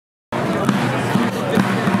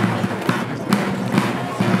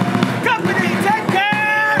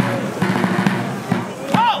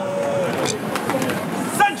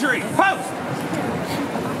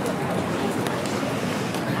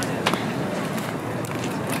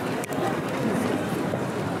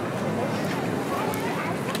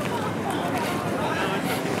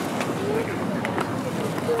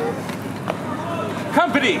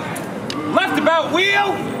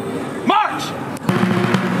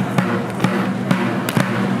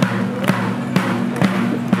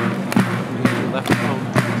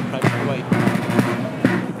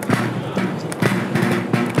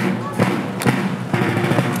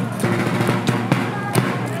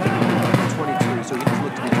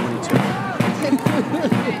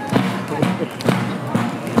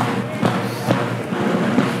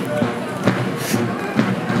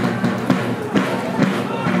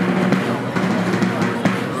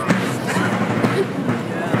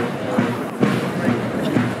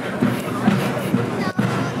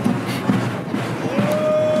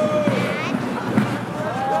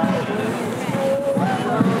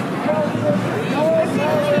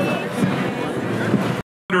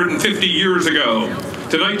150 years ago.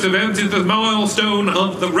 Tonight's event is the milestone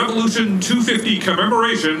of the Revolution 250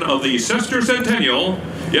 commemoration of the sesquicentennial,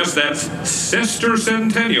 yes, that's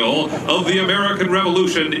sesquicentennial of the American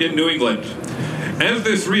Revolution in New England. As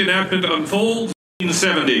this reenactment unfolds,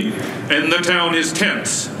 1970, and the town is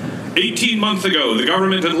tense. 18 months ago, the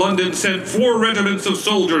government in London sent 4 regiments of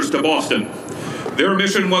soldiers to Boston. Their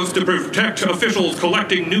mission was to protect officials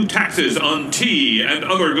collecting new taxes on tea and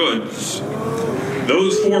other goods.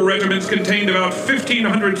 Those 4 regiments contained about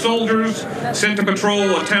 1,500 soldiers sent to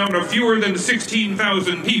patrol a town of fewer than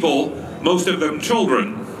 16,000 people, most of them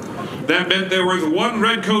children. That meant there was 1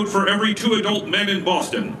 redcoat for every 2 adult men in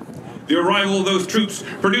Boston. The arrival of those troops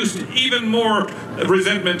produced even more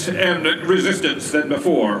resentment and resistance than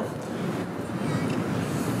before.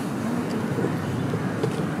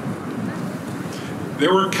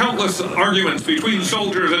 There were countless arguments between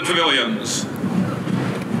soldiers and civilians.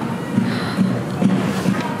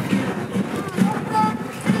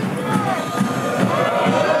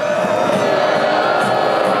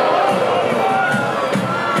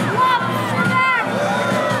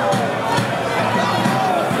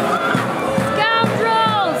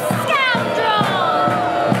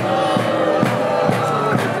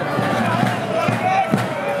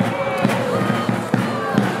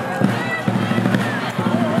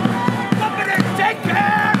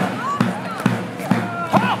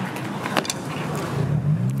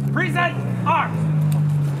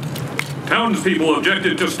 Townspeople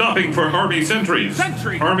objected to stopping for army sentries.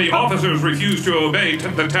 Army officers refused to obey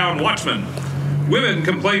the town watchmen. Women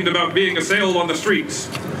complained about being assailed on the streets.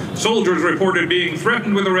 Soldiers reported being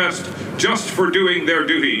threatened with arrest just for doing their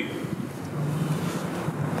duty.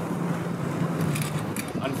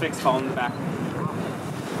 Unfixed phone in the back.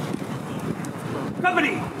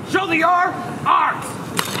 Company, show the R, arms.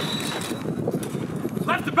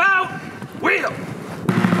 Left about, wheel.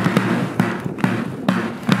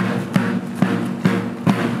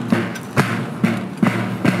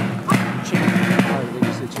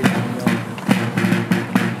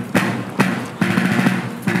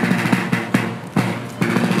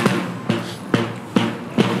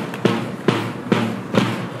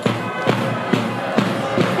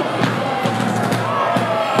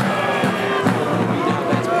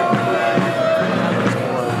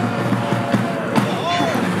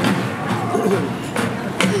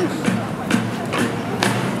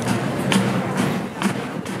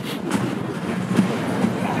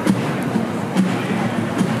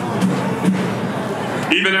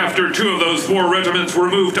 Even after 2 of those 4 regiments were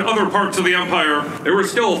moved to other parts of the empire, there were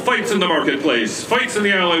still fights in the marketplace, fights in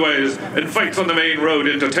the alleyways, and fights on the main road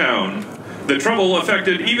into town. The trouble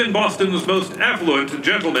affected even Boston's most affluent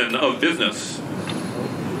gentlemen of business.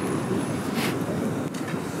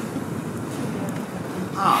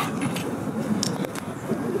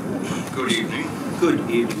 Good evening. Good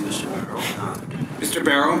evening, Mr. Barrow. Mr.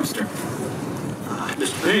 Barrow, Mr.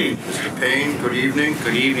 Payne. Mr. Payne, good evening.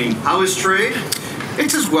 Good evening. How is trade?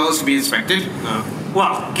 It's as well as to be expected.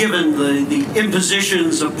 Well, given the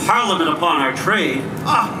impositions of Parliament upon our trade...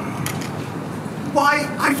 Why,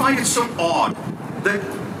 I find it so odd that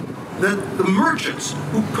the merchants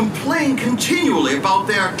who complain continually about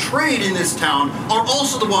their trade in this town are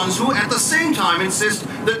also the ones who at the same time insist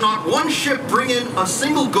that not one ship bring in a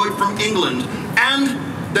single good from England and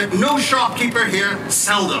that no shopkeeper here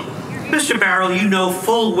sell them. Mr. Barrow, you know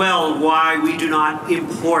full well why we do not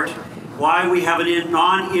import, why we have a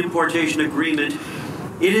non-importation agreement.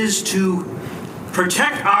 It is to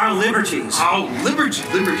protect our liberties. Oh, liberty.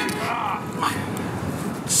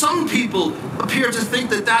 Some people appear to think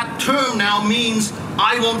that that term now means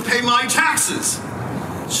I won't pay my taxes.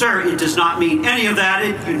 Sir, it does not mean any of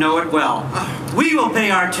that. You know it well. We will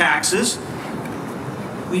pay our taxes.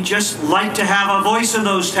 We just like to have a voice in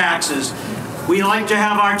those taxes. We like to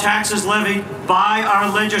have our taxes levied by our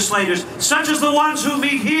legislators, such as the ones who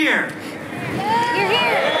meet here. You're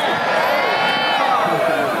here.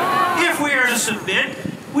 If we are to submit,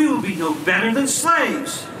 we will be no better than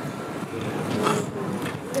slaves.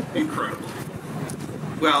 Incredible.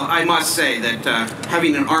 Well, I must say that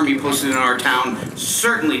having an army posted in our town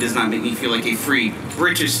certainly does not make me feel like a free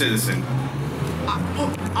British citizen.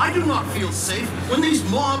 I do not feel safe when these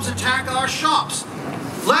mobs attack our shops.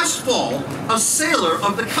 Last fall, a sailor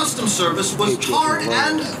of the Customs Service was tarred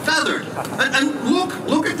and feathered. And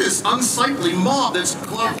look at this unsightly mob that's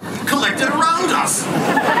collected around us. I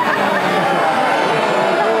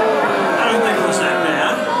don't think it was that bad.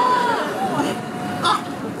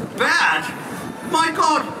 Bad? My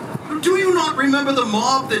God, do you not remember the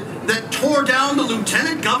mob that tore down the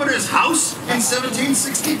Lieutenant Governor's house in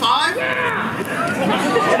 1765?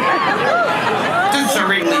 Does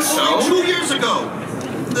Certainly so. 2 years ago,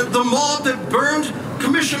 the mob that burned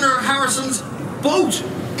Commissioner Harrison's boat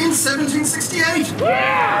in 1768.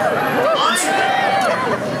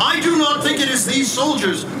 I do not think it is these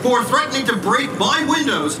soldiers who are threatening to break my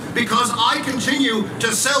windows because I continue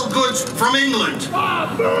to sell goods from England.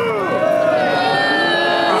 Perhaps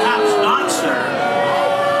not, sir.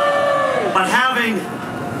 But having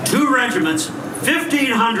 2 regiments,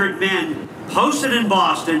 1,500 men posted in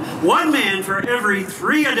Boston, 1 man for every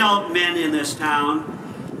 3 adult men in this town,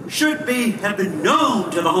 should have been known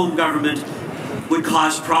to the home government would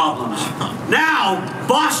cause problems. Now,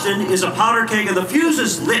 Boston is a powder keg and the fuse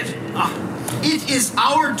is lit. It is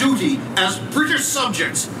our duty as British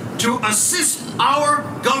subjects to assist our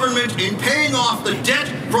government in paying off the debt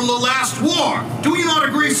from the last war. Do you not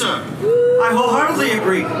agree, sir? I wholeheartedly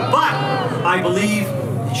agree, but I believe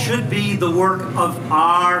it should be the work of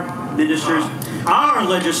our ministers, our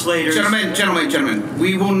legislators. Gentlemen,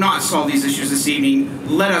 we will not solve these issues this evening.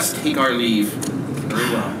 Let us take our leave. Very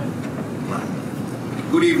well.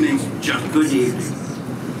 Good evening, gentlemen. Good evening.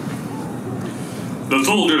 The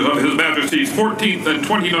soldiers of His Majesty's 14th and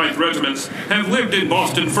 29th Regiments have lived in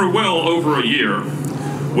Boston for well over a year.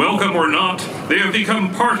 Welcome or not, they have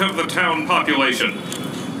become part of the town population.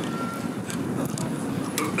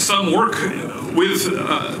 Some work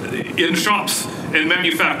in shops and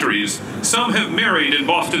manufactories. Some have married in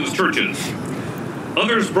Boston's churches.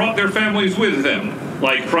 Others brought their families with them,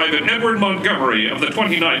 like Private Edward Montgomery of the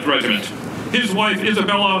 29th Regiment. His wife,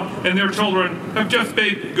 Isabella, and their children have just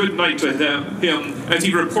bade good night to him as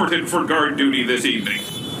he reported for guard duty this evening.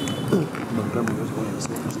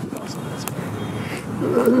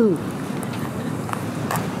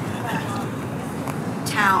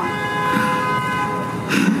 Town.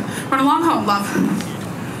 Run along home, love.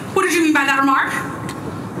 What did you mean by that remark?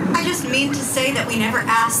 I just mean to say that we never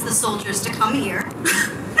asked the soldiers to come here.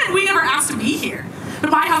 And we never asked to be here. But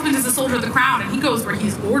my husband is a soldier of the crown, and he goes where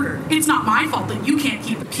he's ordered. It's not my fault that you can't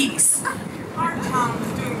keep the peace. Our town was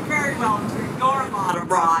doing very well until your lot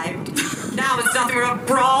arrived. Now it's nothing but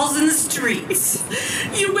brawls in the streets.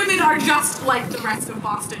 You women are just like the rest of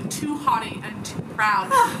Boston, too haughty and too proud.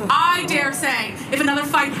 I dare say, if another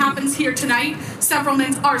fight happens here tonight, several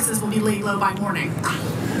men's arses will be laid low by morning.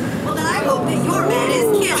 Well, then I hope that your man is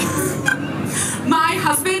killed. My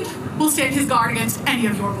husband will stand his guard against any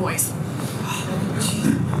of your boys.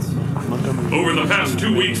 Over the past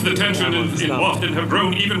 2 weeks, the tensions in Boston have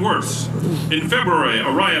grown even worse. In February, a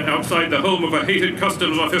riot outside the home of a hated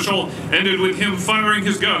customs official ended with him firing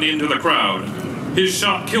his gun into the crowd. His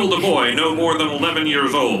shot killed a boy no more than 11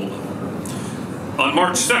 years old. On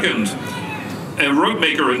March 2nd, a rope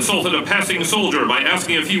maker insulted a passing soldier by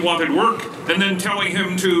asking if he wanted work and then telling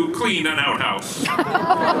him to clean an outhouse.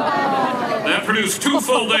 That produced 2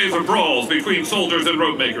 full days of brawls between soldiers and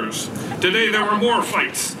rope makers. Today there were more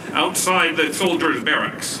fights outside the soldiers'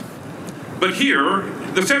 barracks. But here,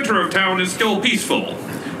 the center of town is still peaceful.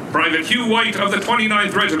 Private Hugh White of the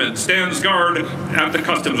 29th Regiment stands guard at the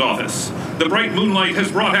customs office. The bright moonlight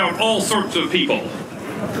has brought out all sorts of people.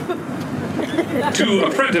 2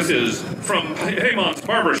 apprentices from Haymont's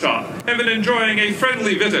barbershop have been enjoying a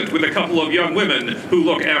friendly visit with a couple of young women who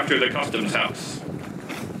look after the customs house.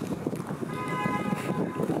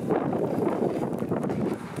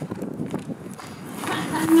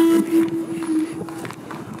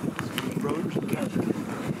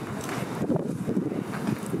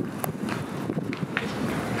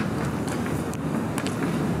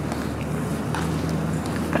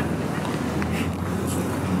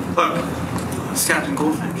 Look, it's Captain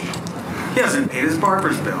Goldfinch. He hasn't paid his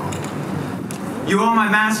barber's bill. You owe my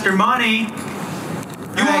master money.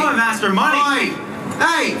 You owe my master money.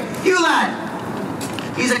 Hey, you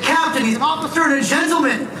lad. He's a captain. He's an officer and a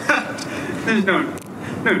gentleman. There's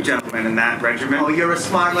no gentleman in that regiment. Oh, you're a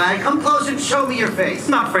smart lad. Come close and show me your face.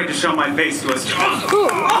 I'm not afraid to show my face to us. Gives you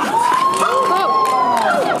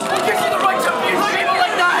the right to abuse people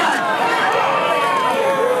like that!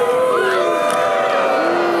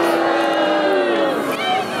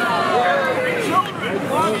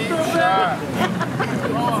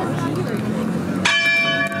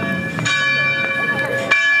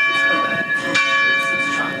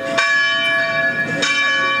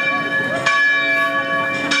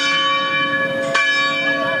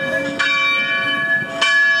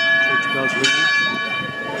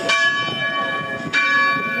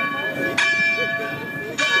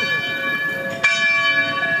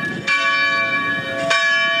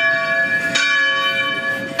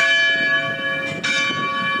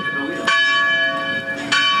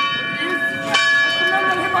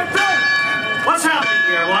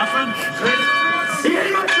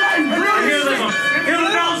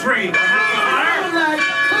 hurry.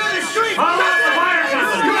 Clear the street! Call out the fire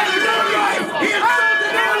company. He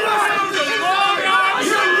insulted everyone!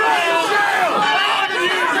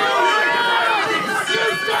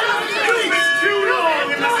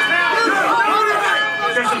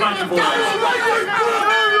 Just a bunch of boys.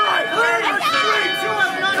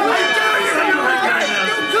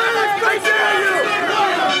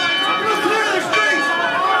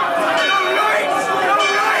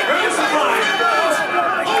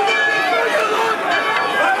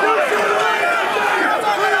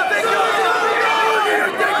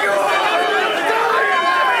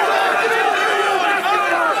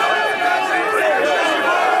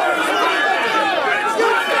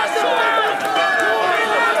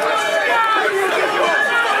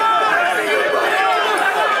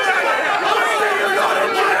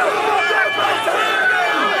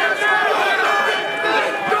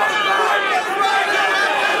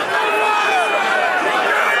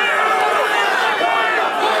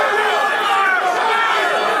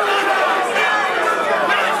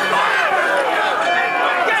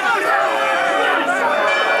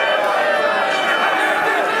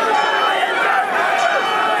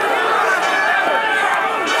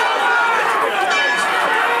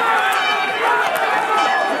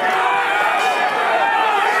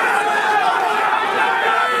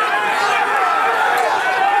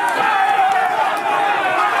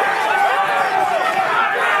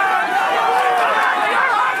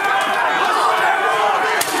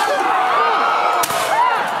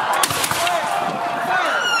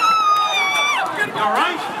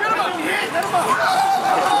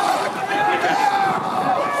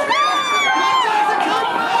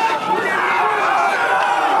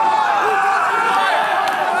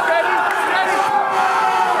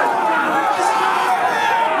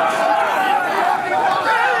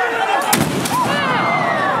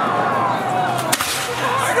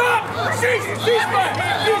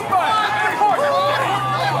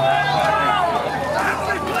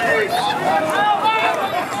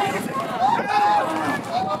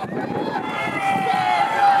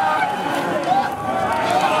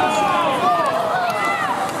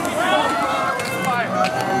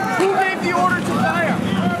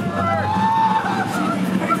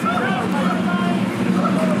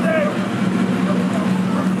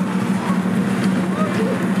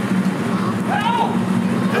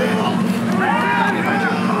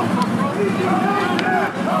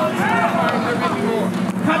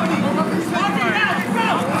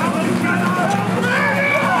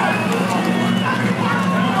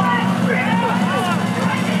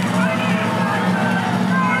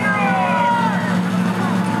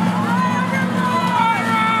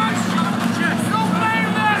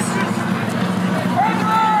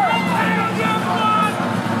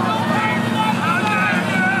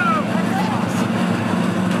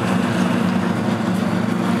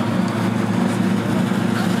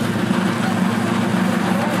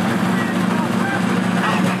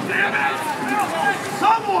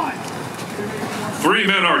 Three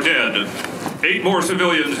men are dead. 8 more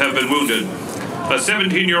civilians have been wounded. A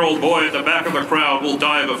 17-year-old boy at the back of the crowd will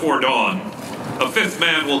die before dawn. A 5th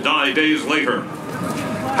man will die days later.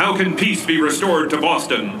 How can peace be restored to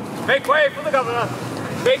Boston? Make way for the governor!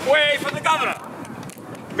 Make way for the governor!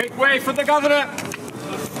 Make way for the governor!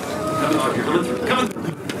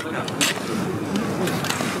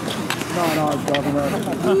 Not our governor.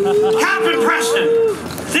 Captain Preston!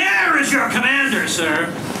 There is your commander,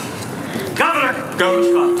 sir! Governor!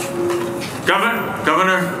 Governor!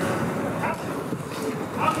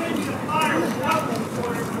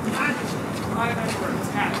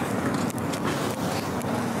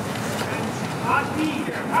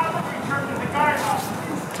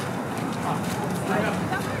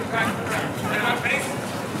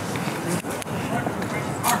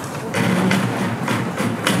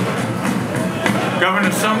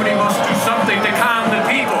 Governor, somebody must do something to calm the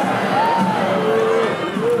people.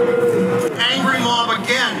 Angry mob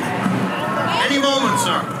again. Any moment,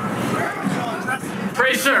 sir.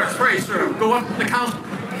 Pray, sir, go up to the council.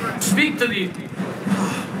 Speak to the...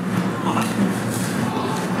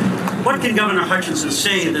 What can Governor Hutchinson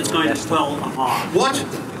say that's going to quell a mob? What?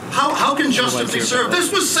 How can justice be served?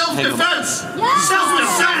 This was self-defense!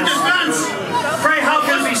 Self-defense! Pray, how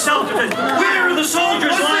can it be self-defense? Where are the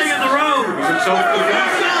soldiers lying in the road?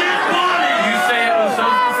 Self-defense? You say it was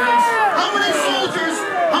self-defense? How many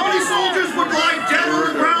soldiers would lie dead on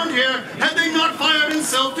the ground here had they not fired in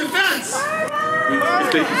self-defense?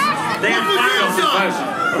 They had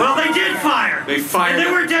fired. Well, they did fire. They fired. And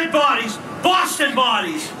they were dead bodies. Boston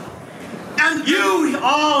bodies. And you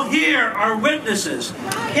all here are witnesses.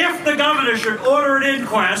 If the governor should order an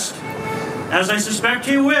inquest, as I suspect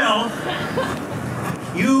you will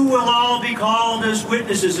all be called as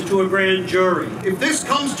witnesses to a grand jury. If this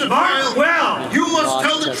comes to trial, you must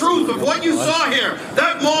tell the truth of what you saw here.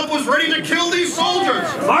 That mob was ready to kill these soldiers.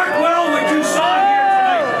 Mark well what you saw here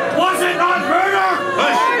tonight. Was it not murder?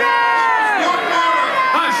 Hush! Murder!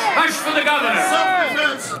 Hush! Hush for the governor!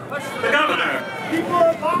 Self-defense! Hush for the governor! People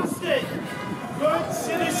of Boston! Good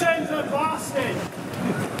citizens of Boston!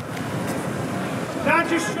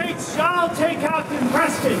 Magistrates shall take Captain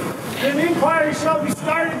Preston. An inquiry shall be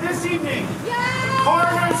started this evening.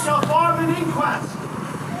 Coroner shall form an inquest.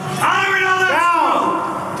 How do we know that's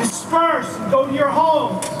now, disperse and go to your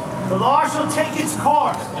homes. The law shall take its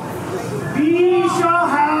course. We shall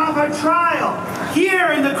have a trial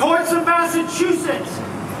here in the courts of Massachusetts,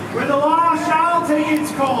 where the law shall take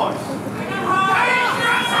its course.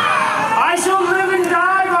 I shall live and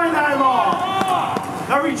die by thy law.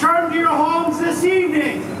 Now return to your homes this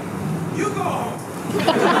evening. You go home.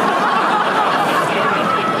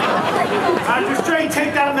 Magistrate,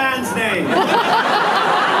 take that man's name.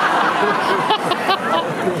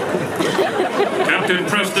 Captain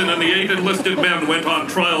Preston and the 8 enlisted men went on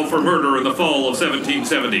trial for murder in the fall of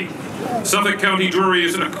 1770. Suffolk County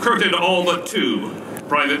juries acquitted all but 2.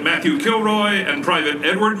 Private Matthew Kilroy and Private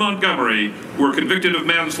Edward Montgomery were convicted of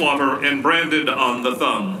manslaughter and branded on the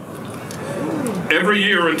thumb. Every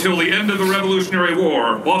year until the end of the Revolutionary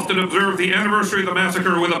War, Boston observed the anniversary of the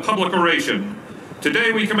massacre with a public oration.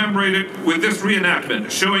 Today we commemorate it with this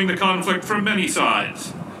reenactment, showing the conflict from many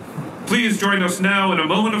sides. Please join us now in a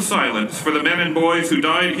moment of silence for the men and boys who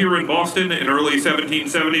died here in Boston in early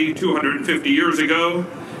 1770, 250 years ago,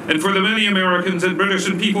 and for the many Americans and British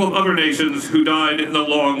and people of other nations who died in the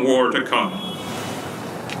long war to come.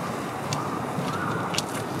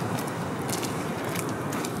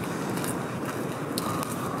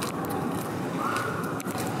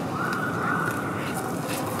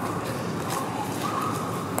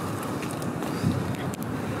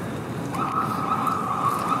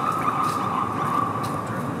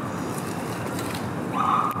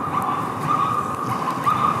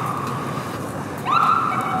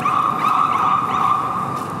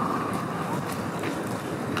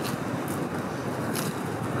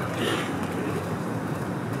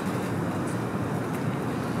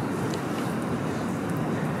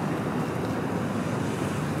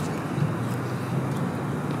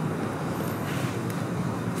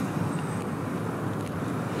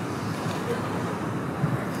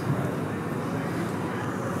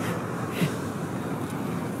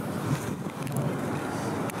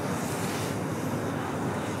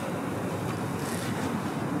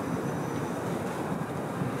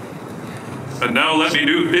 And now let me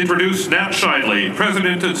introduce Nat Shidley,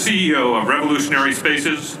 President and CEO of Revolutionary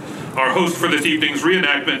Spaces, our host for this evening's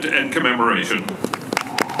reenactment and commemoration.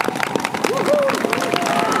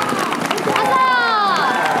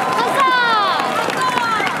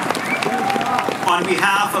 On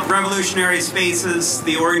behalf of Revolutionary Spaces,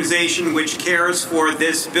 the organization which cares for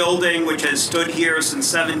this building, which has stood here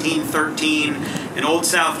since 1713, an Old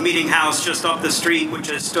South Meeting House just up the street, which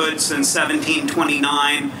has stood since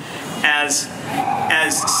 1729, as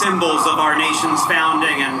symbols of our nation's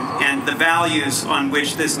founding and the values on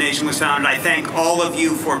which this nation was founded. I thank all of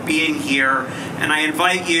you for being here, and I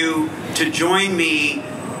invite you to join me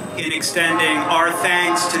in extending our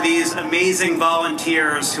thanks to these amazing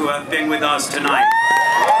volunteers who have been with us tonight.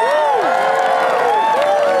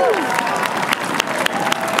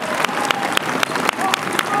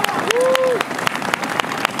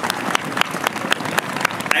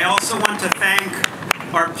 I also want to thank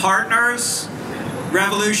our partners,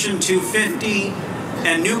 Revolution 250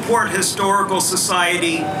 and Newport Historical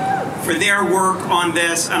Society, for their work on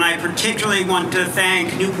this, and I particularly want to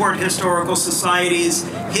thank Newport Historical Society's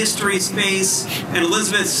History Space and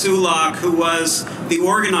Elizabeth Sulak, who was the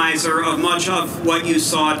organizer of much of what you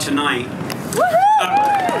saw tonight.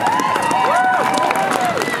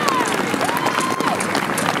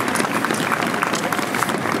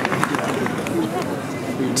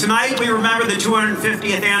 Tonight we remember the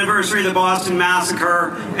 250th anniversary of the Boston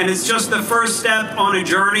Massacre, and it's just the first step on a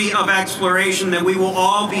journey of exploration that we will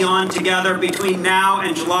all be on together between now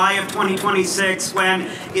and July of 2026, when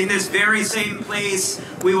in this very same place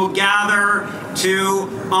we will gather to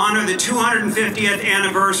honor the 250th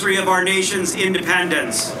anniversary of our nation's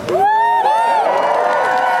independence.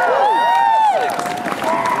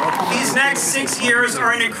 These next 6 years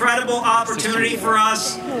are an incredible opportunity for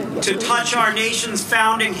us to touch our nation's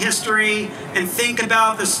founding history and think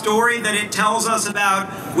about the story that it tells us about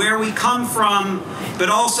where we come from, but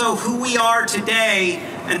also who we are today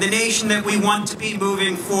and the nation that we want to be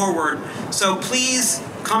moving forward. So please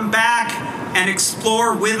come back and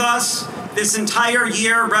explore with us. This entire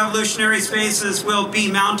year, Revolutionary Spaces will be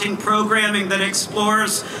mounting programming that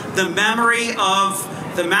explores the memory of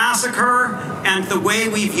the massacre and the way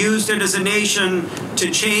we've used it as a nation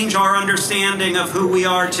to change our understanding of who we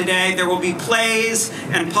are today. There will be plays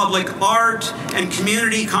and public art and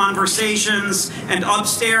community conversations, and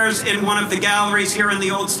upstairs in one of the galleries here in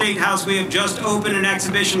the Old State House, we have just opened an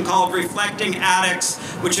exhibition called Reflecting Attics,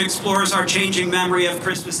 which explores our changing memory of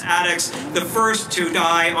Christmas attics, the first to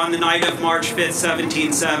die on the night of March 5th,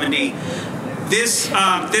 1770.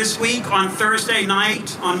 This week, on Thursday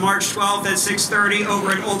night, on March 12th at 6:30,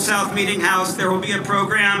 over at Old South Meeting House, there will be a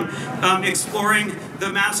program exploring the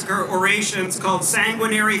massacre orations called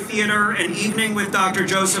Sanguinary Theater, an evening with Dr.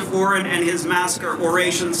 Joseph Warren and his massacre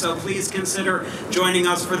orations. So please consider joining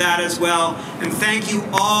us for that as well. And thank you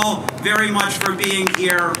all very much for being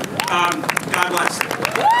here. God bless.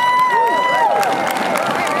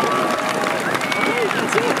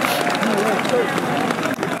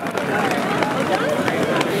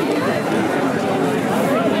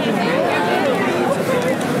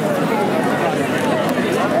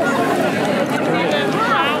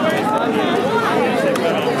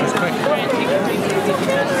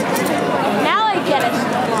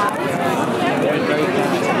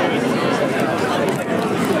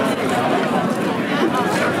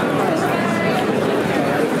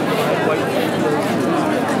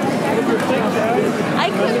 I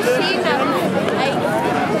couldn't see them.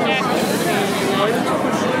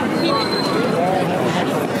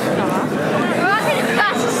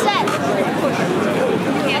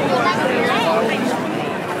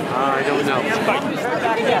 I don't know.